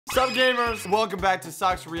Sup gamers, welcome back to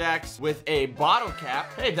Socks Reacts with a bottle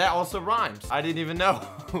cap. Hey, that also rhymes. I didn't even know.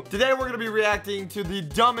 Today we're gonna be reacting to the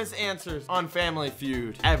dumbest answers on Family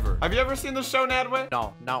Feud ever. Have you ever seen the show, Nadway?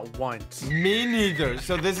 No, not once. Me neither.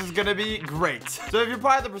 So this is gonna be great. So if you're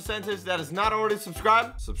part of the percentage that is not already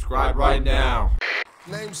subscribed, subscribe right now.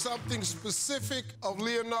 Name something specific of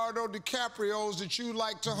Leonardo DiCaprio's that you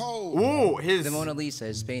like to hold. Ooh, The Mona Lisa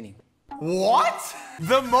is painting. What?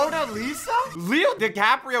 The Mona Lisa? Leo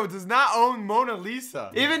DiCaprio does not own Mona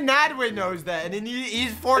Lisa. Even Nadway knows that, and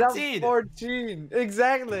he's 14. I'm 14,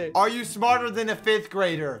 exactly. Are you smarter than a 5th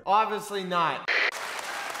grader? Obviously not.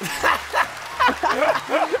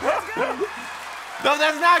 No,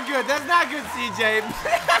 that's not good. That's not good, CJ.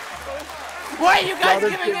 Why are you guys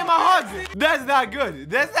giving him a hug? That's not good.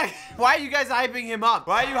 That's not. Why are you guys hyping him up?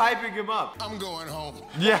 Why are you hyping him up? I'm going home.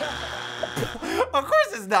 Yeah. Of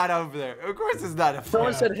course it's not over there. Of course it's not a fan.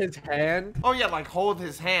 Someone said his hand. Oh yeah, like hold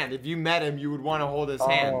his hand. If you met him, you would want to hold his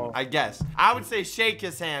hand, I guess. I would say shake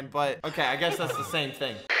his hand, but okay, I guess that's the same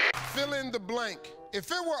thing. Fill in the blank.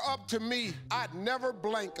 If it were up to me, I'd never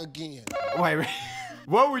blank again. Wait.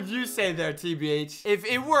 What would you say there, TBH? If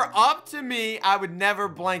it were up to me, I would never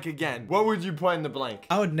blank again. What would you put in the blank?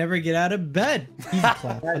 I would never get out of bed. Easy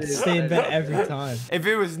clap. I'd stay in bed every time. If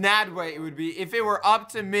it was Nadway, it would be, if it were up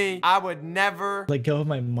to me, I would never... Let go of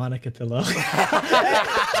my Monica pillow.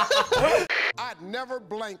 I'd never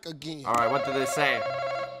blank again. All right, what did they say?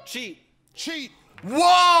 Cheat. Cheat.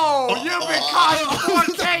 Whoa! You've been caught in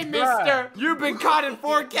 4K, mister! You've been caught in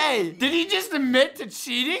 4K! Did he just admit to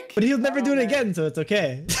cheating? But he'll never do it again, so it's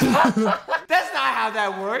okay. That's not how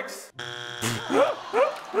that works.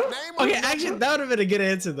 Okay, actually, that would have been a good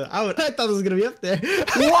answer, though. I thought it was going to be up there.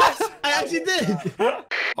 What? I actually did.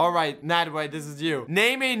 All right, Nadway, this is you.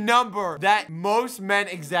 Name a number that most men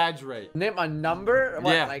exaggerate. Name a number?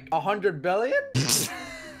 What, Yeah. like 100 billion?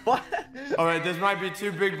 What? All right, this might be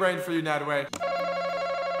too big brain for you, Nadway.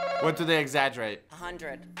 What do they exaggerate?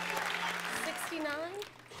 100. 69?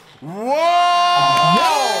 Whoa!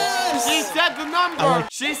 Yes! She said the number.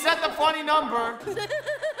 She said the funny number.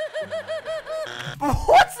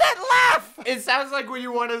 What's that laugh? It sounds like when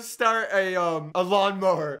you want to start a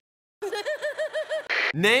lawnmower.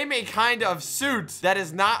 Name a kind of suit that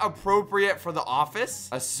is not appropriate for the office.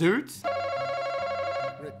 A suit?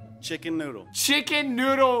 Chicken noodle. Chicken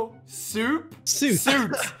noodle soup? Suit.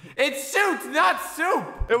 Suit. It's suit, not soup.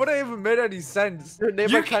 It wouldn't even make any sense. Name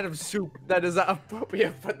You a kind of soup that is not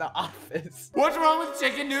appropriate for the office. What's wrong with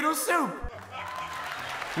chicken noodle soup?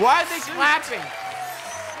 Why are they clapping?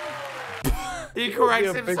 He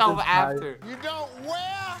corrects himself after. You don't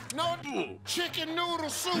wear no chicken noodle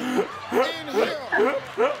soup in here.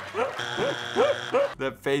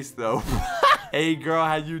 That face though. Hey girl,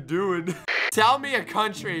 how you doing? Tell me a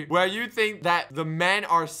country where you think that the men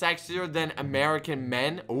are sexier than American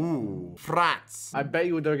men. Ooh, France. I bet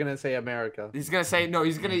you they're gonna say America. He's gonna say no.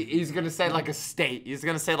 He's gonna say like a state. He's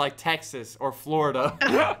gonna say like Texas or Florida.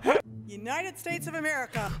 United States of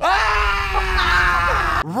America.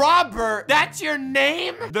 Ah! Robert, that's your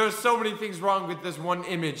name? There's so many things wrong with this one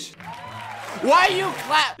image. Why you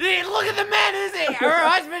clap? Hey, look at the man, is it? Her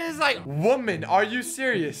husband is like, woman, are you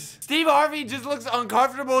serious? Steve Harvey just looks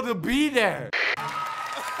uncomfortable to be there.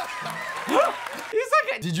 He's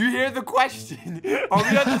like, did you hear the question? Are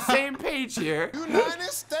we on the same page here?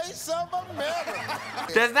 United States of America.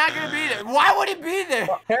 That's not gonna be there. Why would it be there?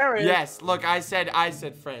 Paris. Yes, look, I said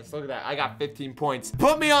France. Look at that. I got 15 points.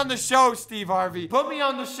 Put me on the show, Steve Harvey. Put me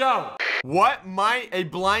on the show. What might a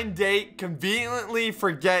blind date conveniently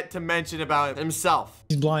forget to mention about himself?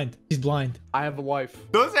 He's blind. He's blind. I have a wife.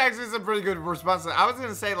 Those are actually some pretty good responses. I was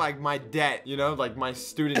gonna say like my debt, you know, like my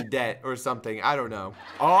student debt or something. I don't know.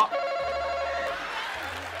 Oh.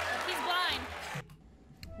 He's blind.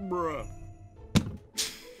 Bruh.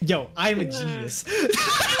 Yo, I'm a genius.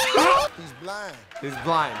 He's blind. He's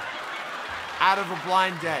blind. Out of a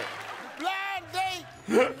blind debt. Blind date.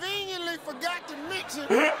 Conveniently forgot to mix it.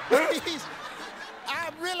 I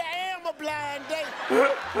really am a blind date.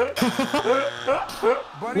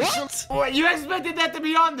 What? What? You expected that to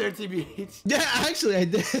be on there, TBH. Yeah, actually, I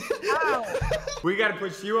did. We gotta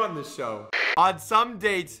put you on the show. On some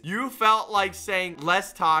dates, you felt like saying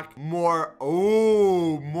less talk, more,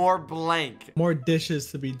 more blank. More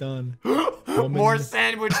dishes to be done. More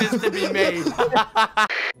sandwiches to be made.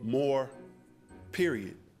 More.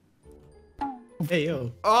 Period. Hey,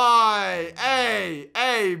 yo. Oi,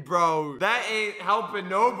 hey, bro. That ain't helping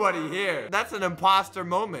nobody here. That's an imposter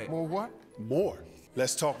moment. More what? More.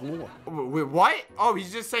 Let's talk more. Wait, what? Oh,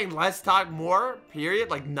 he's just saying let's talk more, period?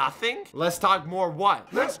 Like nothing? Let's talk more what?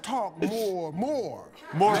 Let's talk more. More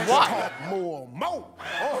Let's what? talk more.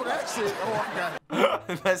 Oh, that's it. Oh, I got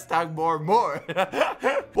it. Let's talk more.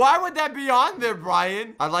 Why would that be on there,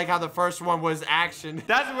 Brian? I like how the first one was action.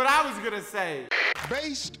 That's what I was gonna say.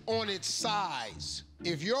 Based on its size,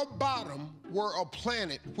 if your bottom were a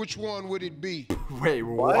planet, which one would it be? Wait,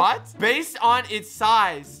 what? Based on its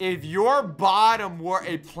size, if your bottom were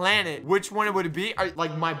a planet, which one would it be?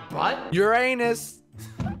 Like my butt? Uranus.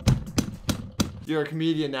 You're a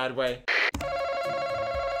comedian that way.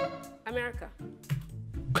 America.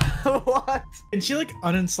 What? Did she like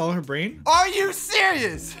uninstall her brain? Are you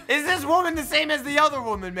serious? Is this woman the same as the other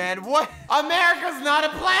woman, man? What? America's not a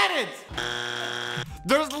planet.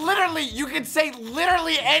 There's literally, you could say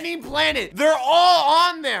literally any planet. They're all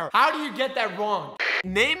on there. How do you get that wrong?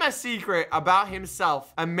 Name a secret about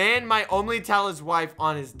himself a man might only tell his wife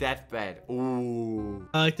on his deathbed. Ooh.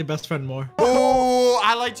 I like the best friend more. Ooh,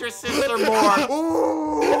 I liked your sister more.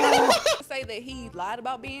 Ooh. Say that he lied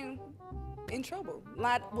about being in trouble.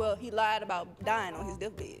 He lied about dying on his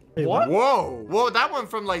deathbed. Wait, What? Whoa, that went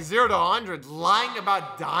from like 0 to 100. Lying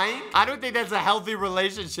about dying? I don't think that's a healthy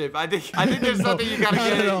relationship. I think there's No, something you gotta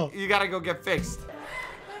not at all. you gotta go get fixed.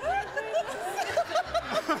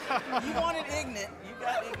 You wanted ignorant. You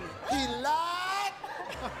got ignorant. He lied.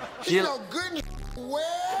 He- He no good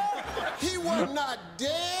well. He was not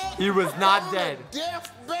dead. He was not On dead. a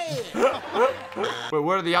deathbed. Wait,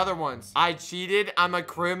 what are the other ones? I cheated. I'm a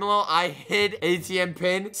criminal. I hid ATM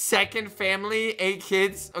pin. Second family. 8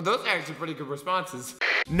 kids. Oh, those are actually pretty good responses.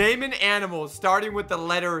 Name an animal starting with the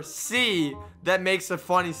letter C that makes a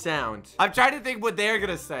funny sound. I'm trying to think what they're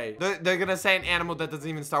gonna say. They're gonna say an animal that doesn't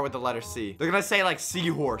even start with the letter C. They're gonna say like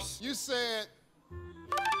seahorse. You said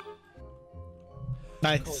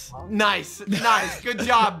Nice. Nice. Good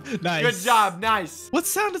job. Nice. Good job. Nice. What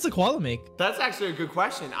sound does a koala make? That's actually a good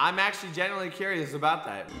question. I'm actually genuinely curious about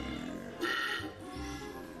that.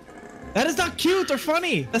 That is not cute or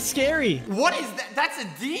funny. That's scary. What is that? That's a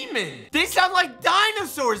demon. They sound like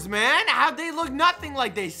dinosaurs, man. How they look nothing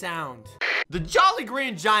like they sound. The Jolly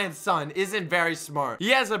Green Giant's son isn't very smart. He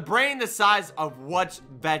has a brain the size of what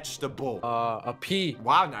vegetable? A pea.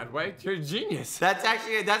 Wow, Nightway, you're a genius. That's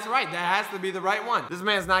right. That has to be the right one. This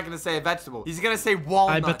man's not gonna say a vegetable. He's gonna say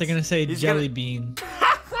walnut. I bet they're gonna say He's jelly bean.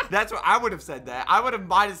 That's what I would have said. That I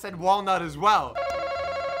might have said walnut as well.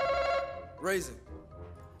 Raisin.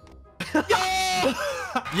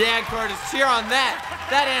 Yeah, Curtis, cheer on that.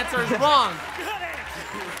 That answer is wrong.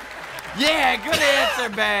 Yeah, good answer,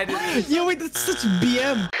 man. Yo, wait, that's such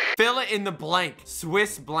BM. Fill it in the blank.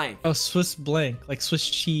 Swiss blank. Oh, Swiss blank, like Swiss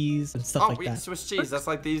cheese and stuff Oh, like that. Swiss cheese. That's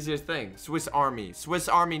like the easiest thing. Swiss Army. Swiss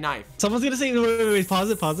Army knife. Someone's gonna say, wait, pause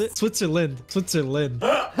it. Switzerland.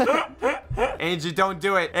 Angie, don't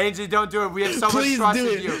do it. Angie, don't do it. We have so much Please trust do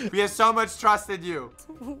in it. you. We have so much trust in you.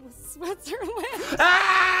 Switzerland.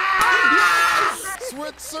 Ah!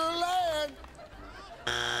 Switzerland.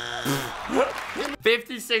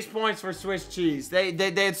 56 points for Swiss cheese. They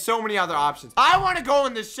had so many other options. I want to go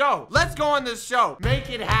on this show. Let's go on this show. Make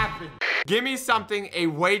it happen. Give me something a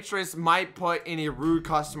waitress might put in a rude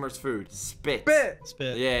customer's food. Spit.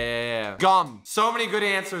 Spit. Yeah. Gum. So many good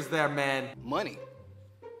answers there, man. Money.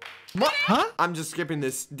 What? Huh? I'm just skipping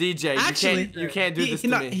this. DJ, Actually, you can't do this to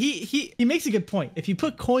me. He makes a good point. If you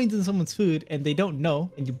put coins in someone's food and they don't know,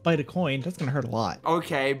 and you bite a coin, that's gonna hurt a lot.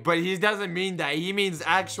 Okay, but he doesn't mean that. He means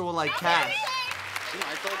actual like cash. You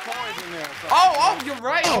might throw coins in there. So. Oh, you're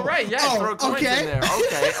right. All right. Yeah, throw coins okay. in there.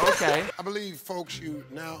 Okay. I believe, folks, you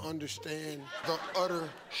now understand the utter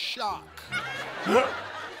shock.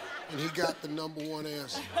 And he got the #1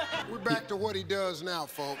 answer. We're back to what he does now,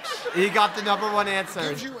 folks. He got the #1 answer.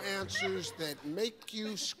 Gives you answers that make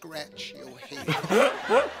you scratch your head.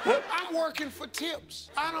 I'm working for tips.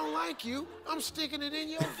 I don't like you. I'm sticking it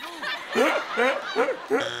in your food.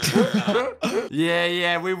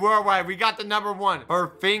 Yeah, we were right. We got the #1. Her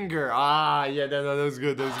finger. Ah, yeah, that was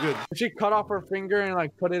good. Did she cut off her finger and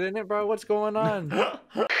like put it in it, bro? What's going on?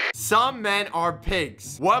 Some men are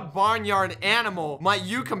pigs. What barnyard animal might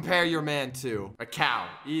you compare your man to? A cow.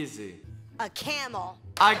 Easy. A camel.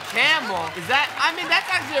 A camel? Is that? I mean, that's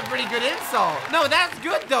actually a pretty good insult. No, that's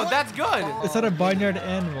good though. That's good. It's not a barnyard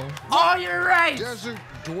animal. Oh, you're right.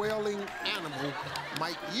 Desert-dwelling animal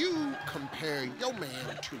might you compare your man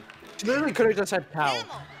to? She literally could have just said cow.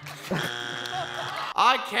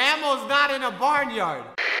 A camel's not in a barnyard.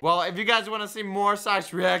 Well, if you guys want to see more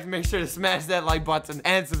Sykes React, make sure to smash that like button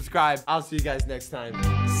and subscribe. I'll see you guys next time.